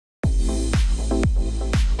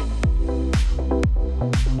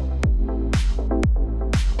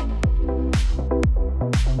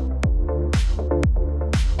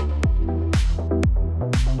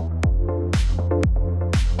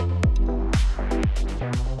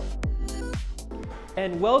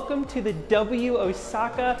And welcome to the W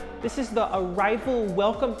Osaka. This is the arrival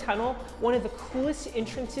welcome tunnel, one of the coolest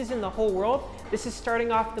entrances in the whole world. This is starting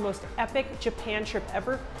off the most epic Japan trip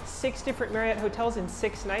ever. 6 different Marriott hotels in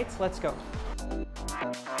 6 nights. Let's go.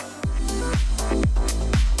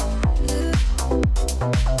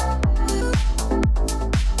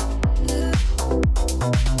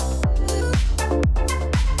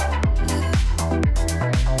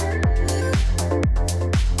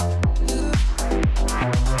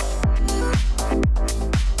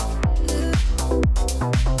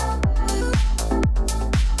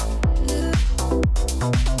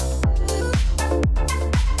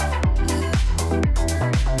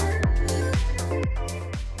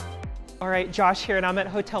 All right, Josh here, and I'm at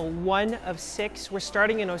Hotel 1 of 6. We're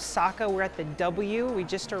starting in Osaka. We're at the W. We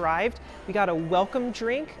just arrived. We got a welcome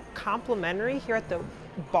drink, complimentary, here at the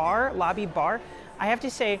bar, lobby bar. I have to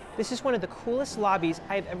say, this is one of the coolest lobbies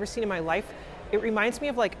I've ever seen in my life. It reminds me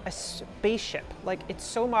of like a spaceship. Like, it's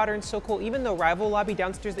so modern, so cool. Even the arrival lobby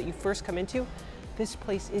downstairs that you first come into, this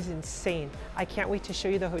place is insane. I can't wait to show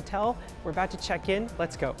you the hotel. We're about to check in.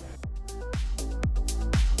 Let's go.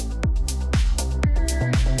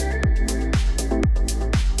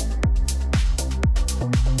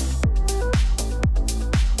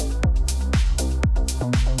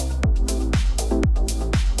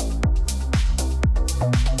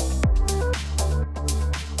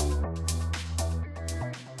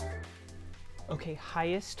 Okay,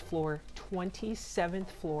 highest floor, 27th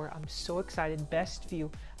floor. I'm so excited, best view.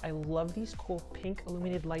 I love these cool pink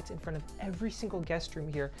illuminated lights in front of every single guest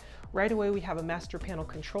room here. Right away, we have a master panel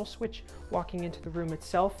control switch walking into the room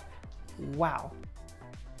itself. Wow.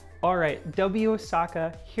 All right, W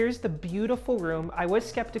Osaka, here's the beautiful room. I was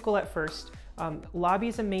skeptical at first. Lobby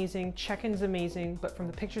is amazing, check-in's amazing, but from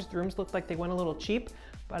the pictures, the rooms looked like they went a little cheap,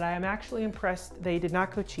 but I am actually impressed. They did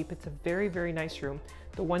not go cheap. It's a very, very nice room.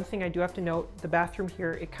 The one thing I do have to note, the bathroom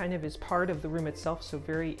here, it kind of is part of the room itself, so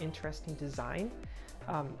very interesting design.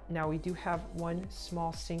 Now we do have one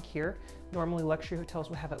small sink here. Normally luxury hotels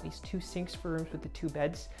will have at least 2 sinks for rooms with the 2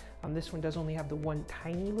 beds. This one does only have the one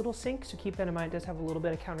tiny little sink, so keep that in mind. It does have a little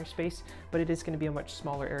bit of counter space, but it is going to be a much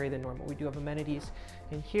smaller area than normal. We do have amenities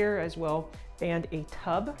in here as well, and a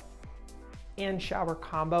tub and shower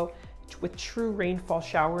combo with true rainfall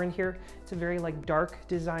shower in here. It's a very like dark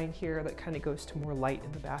design here that kind of goes to more light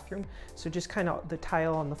in the bathroom. So just kind of the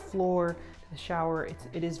tile on the floor, the shower,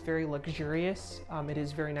 it is very luxurious. It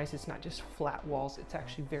is very nice. It's not just flat walls. It's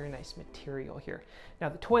actually very nice material here. Now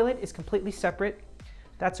the toilet is completely separate.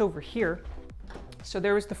 That's over here. So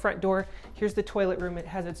there was the front door. Here's the toilet room. It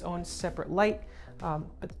has its own separate light, but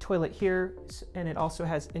the toilet here, and it also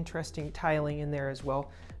has interesting tiling in there as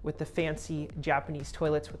well with the fancy Japanese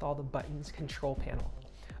toilets with all the buttons control panel.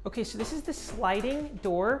 Okay, so this is the sliding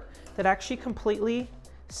door that actually completely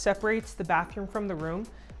separates the bathroom from the room.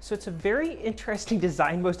 So it's a very interesting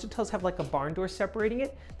design. Most hotels have like a barn door separating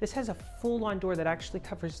it. This has a full-on door that actually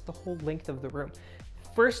covers the whole length of the room.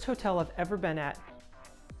 First hotel I've ever been at,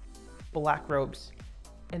 black robes.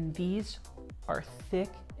 And these are thick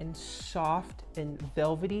and soft and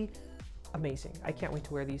velvety. Amazing. I can't wait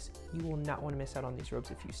to wear these. You will not want to miss out on these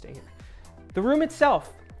robes if you stay here. The room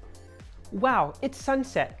itself, wow, it's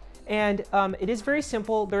sunset. And it is very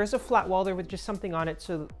simple. There is a flat wall there with just something on it,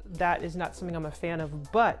 so that is not something I'm a fan of,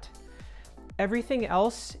 but everything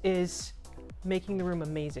else is making the room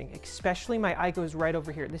amazing. Especially my eye goes right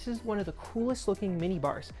over here. This is one of the coolest looking mini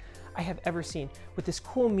bars I have ever seen, with this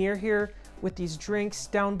cool mirror here, with these drinks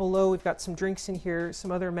down below. We've got some drinks in here,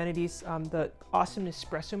 some other amenities, the awesome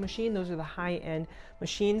Nespresso machine. Those are the high-end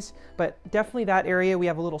machines, but definitely that area. We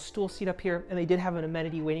have a little stool seat up here, and they did have an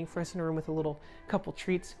amenity waiting for us in a room with a little couple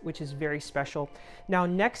treats, which is very special. Now,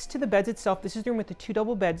 next to the beds itself, this is the room with the 2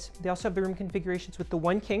 double beds. They also have the room configurations with the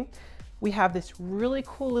 1 king. We have this really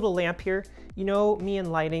cool little lamp here. You know me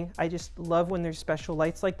and lighting. I just love when there's special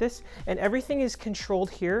lights like this, and everything is controlled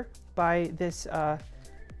here by this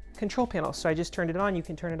control panel. So I just turned it on, you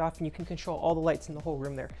can turn it off, and you can control all the lights in the whole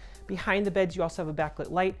room there. Behind the beds, you also have a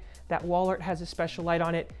backlit light. That wall art has a special light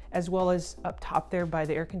on it, as well as up top there by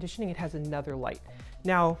the air conditioning, it has another light.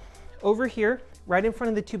 Now, over here, right in front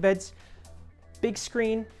of the 2 beds, big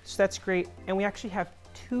screen, so that's great. And we actually have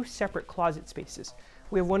 2 separate closet spaces.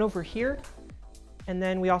 We have one over here, and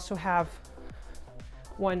then we also have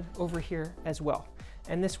one over here as well.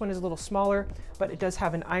 And this one is a little smaller, but it does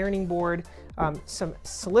have an ironing board, some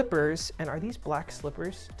slippers. And are these black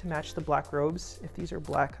slippers to match the black robes? If these are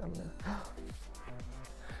black, I'm gonna...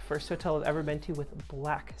 First hotel I've ever been to with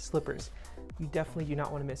black slippers. You definitely do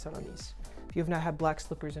not want to miss out on these. If you have not had black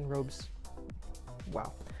slippers and robes,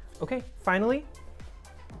 wow. Okay, finally,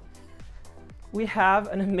 we have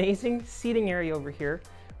an amazing seating area over here,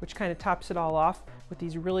 which kind of tops it all off with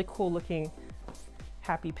these really cool looking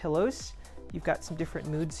happy pillows. You've got some different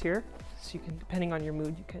moods here, so you can, depending on your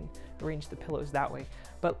mood, you can arrange the pillows that way.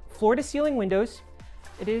 But floor to ceiling windows,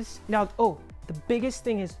 it is now, oh, the biggest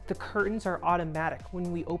thing is the curtains are automatic.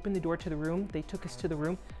 When we opened the door to the room, they took us to the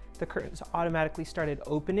room, the curtains automatically started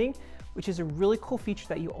opening, which is a really cool feature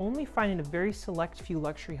that you only find in a very select few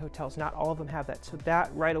luxury hotels. Not all of them have that. So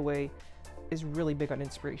that right away is really big on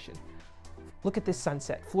inspiration. Look at this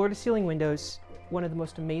sunset. Floor to ceiling windows, one of the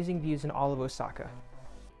most amazing views in all of Osaka.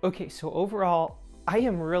 Okay, so overall, I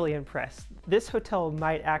am really impressed. This hotel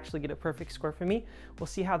might actually get a perfect score for me. We'll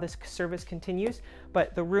see how this service continues,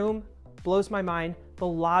 but the room blows my mind. The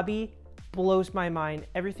lobby blows my mind.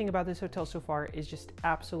 Everything about this hotel so far is just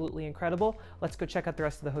absolutely incredible. Let's go check out the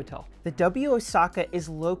rest of the hotel. The W Osaka is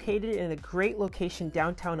located in a great location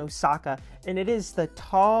downtown Osaka, and it is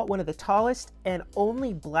one of the tallest and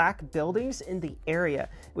only black buildings in the area.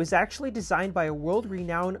 It was actually designed by a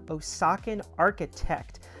world-renowned Osakan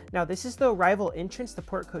architect. Now this is the arrival entrance, the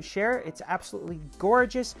porte cochere. It's absolutely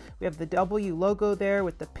gorgeous. We have the W logo there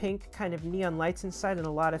with the pink kind of neon lights inside and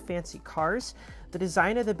a lot of fancy cars. The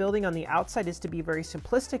design of the building on the outside is to be very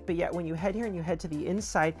simplistic, but yet when you head here and you head to the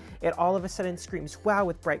inside, it all of a sudden screams wow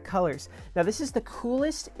with bright colors. Now this is the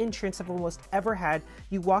coolest entrance I've almost ever had.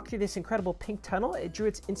 You walk through this incredible pink tunnel. It drew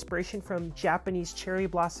its inspiration from Japanese cherry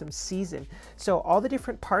blossom season. So all the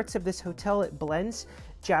different parts of this hotel, it blends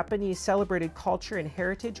Japanese celebrated culture and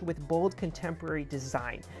heritage with bold contemporary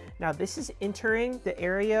design. Now this is entering the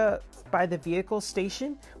area by the vehicle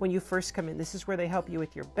station when you first come in. This is where they help you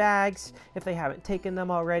with your bags if they haven't taken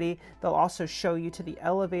them already. They'll also show you to the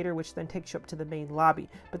elevator, which then takes you up to the main lobby.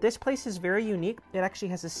 But this place is very unique. It actually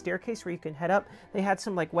has a staircase where you can head up. They had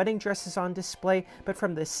some like wedding dresses on display, but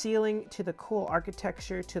from the ceiling to the cool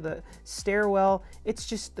architecture to the stairwell, it's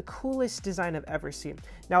just the coolest design I've ever seen.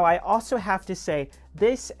 Now I also have to say,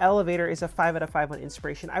 this elevator is a 5 out of 5 on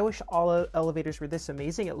inspiration. I wish all elevators were this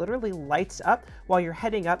amazing. It literally lights up while you're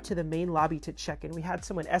heading up to the main lobby to check in. We had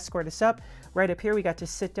someone escort us up. Right up here, we got to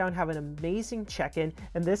sit down, have an amazing check-in,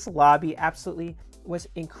 and this lobby absolutely was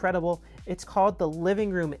incredible. It's called the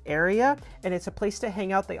living room area, and it's a place to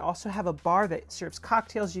hang out. They also have a bar that serves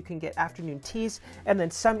cocktails. You can get afternoon teas, and then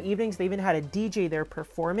some evenings they even had a DJ there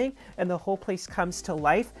performing, and the whole place comes to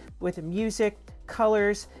life with music,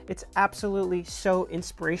 colors. It's absolutely so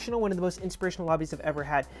inspirational. One of the most inspirational lobbies I've ever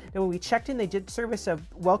had. And when we checked in, they did serve us a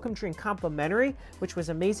welcome drink complimentary, which was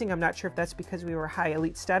amazing. I'm not sure if that's because we were high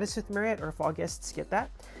elite status with Marriott or if all guests get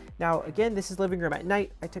that. Now, again, this is living room at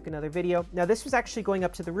night. I took another video. Now, this was actually going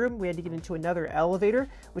up to the room. We had to get into another elevator,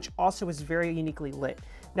 which also was very uniquely lit.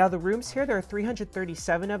 Now, the rooms here, there are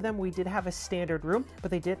 337 of them. We did have a standard room,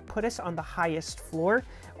 but they did put us on the highest floor,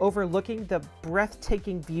 overlooking the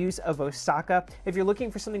breathtaking views of Osaka. If you're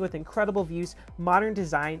looking for something with incredible views, modern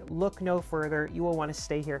design, look no further. You will want to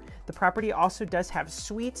stay here. The property also does have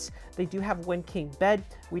suites. They do have one king bed.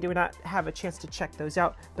 We do not have a chance to check those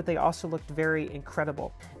out, but they also looked very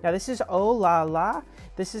incredible. Now, this is Oh La La.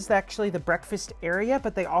 This is actually the breakfast area,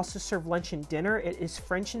 but they also serve lunch and dinner. It is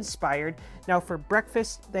French inspired. Now, for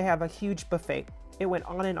breakfast, they have a huge buffet. It went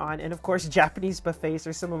on, and of course, Japanese buffets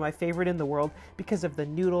are some of my favorite in the world because of the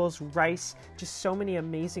noodles, rice, just so many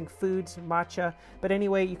amazing foods, matcha. But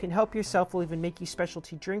anyway, you can help yourself. We'll even make you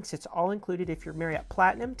specialty drinks. It's all included if you're Marriott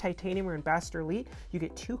Platinum, Titanium, or Ambassador Elite. You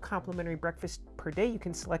get 2 complimentary breakfasts per day. You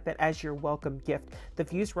can select that as your welcome gift. The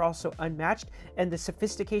views were also unmatched, and the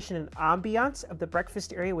sophistication and ambiance of the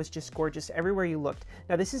breakfast area was just gorgeous everywhere you looked.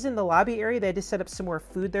 Now, this is in the lobby area. They had to set up some more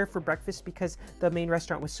food there for breakfast because the main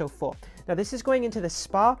restaurant was so full. Now, this is going into the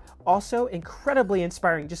spa, also incredibly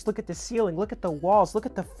inspiring. Just look at the ceiling, look at the walls, look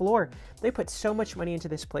at the floor. They put so much money into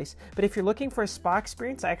this place. But if you're looking for a spa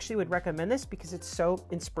experience, I actually would recommend this because it's so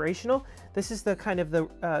inspirational. This is the kind of the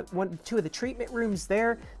 2 of the treatment rooms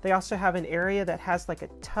there. They also have an area that has like a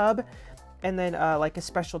tub and then like a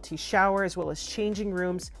specialty shower, as well as changing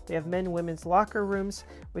rooms. They have men and women's locker rooms,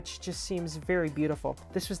 which just seems very beautiful.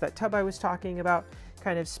 This was that tub I was talking about,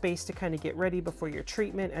 kind of space to kind of get ready before your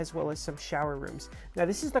treatment, as well as some shower rooms. Now,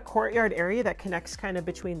 this is the courtyard area that connects kind of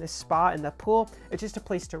between the spa and the pool. It's just a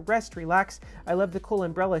place to rest, relax. I love the cool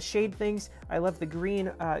umbrella shade things. I love the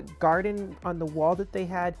green garden on the wall that they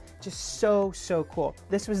had. Just so, so cool.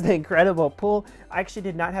 This was the incredible pool. I actually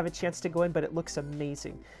did not have a chance to go in, but it looks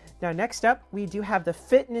amazing. Now, next up, we do have the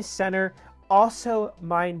fitness center. Also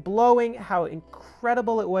mind-blowing how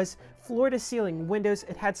incredible it was. Floor to ceiling windows.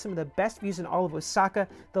 It had some of the best views in all of Osaka.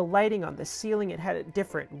 The lighting on the ceiling, it had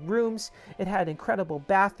different rooms. It had incredible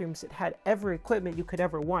bathrooms. It had every equipment you could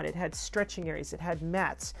ever want. It had stretching areas. It had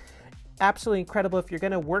mats. absolutely incredible. If you're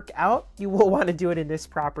going to work out, you will want to do it in this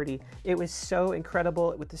property. It was so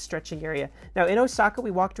incredible with the stretching area. Now in Osaka,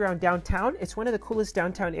 we walked around downtown. It's one of the coolest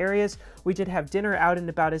downtown areas. We did have dinner out and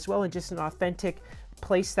about as well, and just an authentic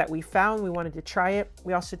place that we found. We wanted to try it.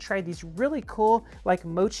 We also tried these really cool, like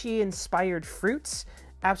mochi inspired fruits.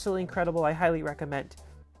 Absolutely incredible. I highly recommend.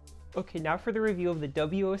 Okay, now for the review of the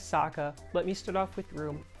W Osaka. Let me start off with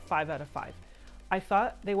room 5 out of 5. I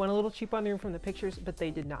thought they went a little cheap on the room from the pictures, but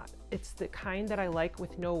they did not. It's the kind that I like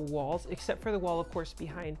with no walls, except for the wall, of course,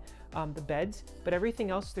 behind the beds, but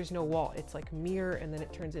everything else, there's no wall. It's like mirror, and then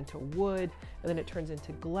it turns into wood, and then it turns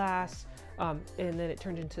into glass, and then it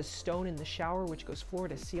turns into stone in the shower, which goes floor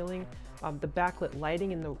to ceiling. The backlit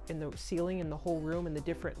lighting in the ceiling in the whole room and the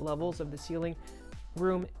different levels of the ceiling.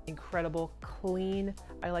 Room, incredible, clean.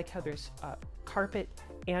 I like how there's carpet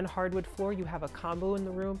and hardwood floor. You have a combo in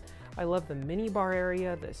the room. I love the mini bar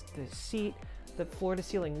area, the seat, the floor to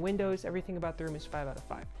ceiling windows. Everything about the room is 5 out of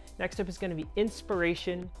 5. Next up is going to be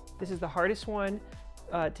inspiration. This is the hardest one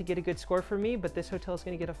to get a good score for me, but this hotel is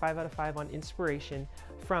going to get a 5 out of 5 on inspiration.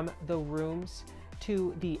 From the rooms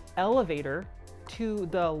to the elevator, to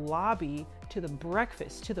the lobby, to the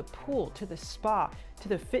breakfast, to the pool, to the spa, to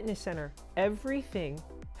the fitness center, everything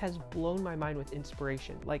has blown my mind with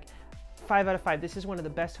inspiration. Like 5 out of 5. This is one of the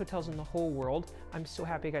best hotels in the whole world. I'm so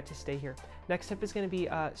happy I got to stay here. Next up is going to be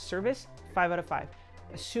service, 5 out of 5.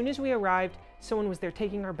 As soon as we arrived, someone was there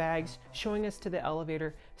taking our bags, showing us to the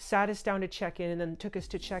elevator, sat us down to check in, and then took us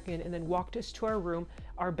to check in, and then walked us to our room.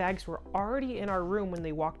 Our bags were already in our room when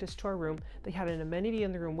they walked us to our room. They had an amenity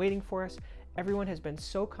in the room waiting for us. Everyone has been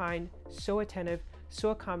so kind, so attentive, so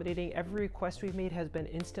accommodating. Every request we've made has been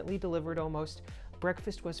instantly delivered almost.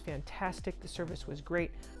 Breakfast was fantastic. The service was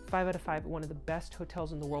great. 5 out of 5, one of the best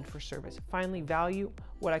hotels in the world for service. Finally, value.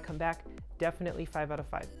 Would I come back? Definitely 5 out of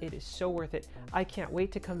 5. It is so worth it. I can't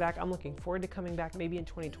wait to come back. I'm looking forward to coming back maybe in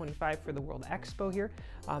 2025 for the World Expo here,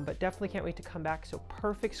 but definitely can't wait to come back. So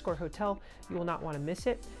perfect score hotel. You will not want to miss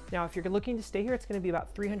it. Now, if you're looking to stay here, it's going to be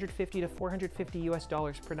about $350 to $450 US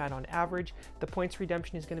per night on average. The points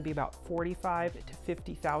redemption is going to be about 45 to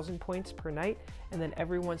 50,000 points per night. And then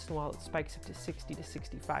every once in a while, it spikes up to 60 to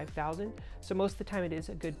 65,000. So most of the time it is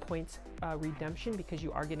a good points redemption because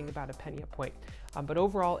you are getting about a penny a point. But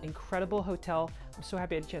overall, incredible hotel. I'm so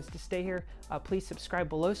happy I had a chance to stay here. Please subscribe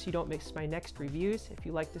below so you don't miss my next reviews. If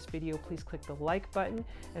you like this video, please click the like button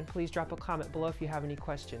and please drop a comment below if you have any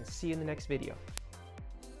questions. See you in the next video.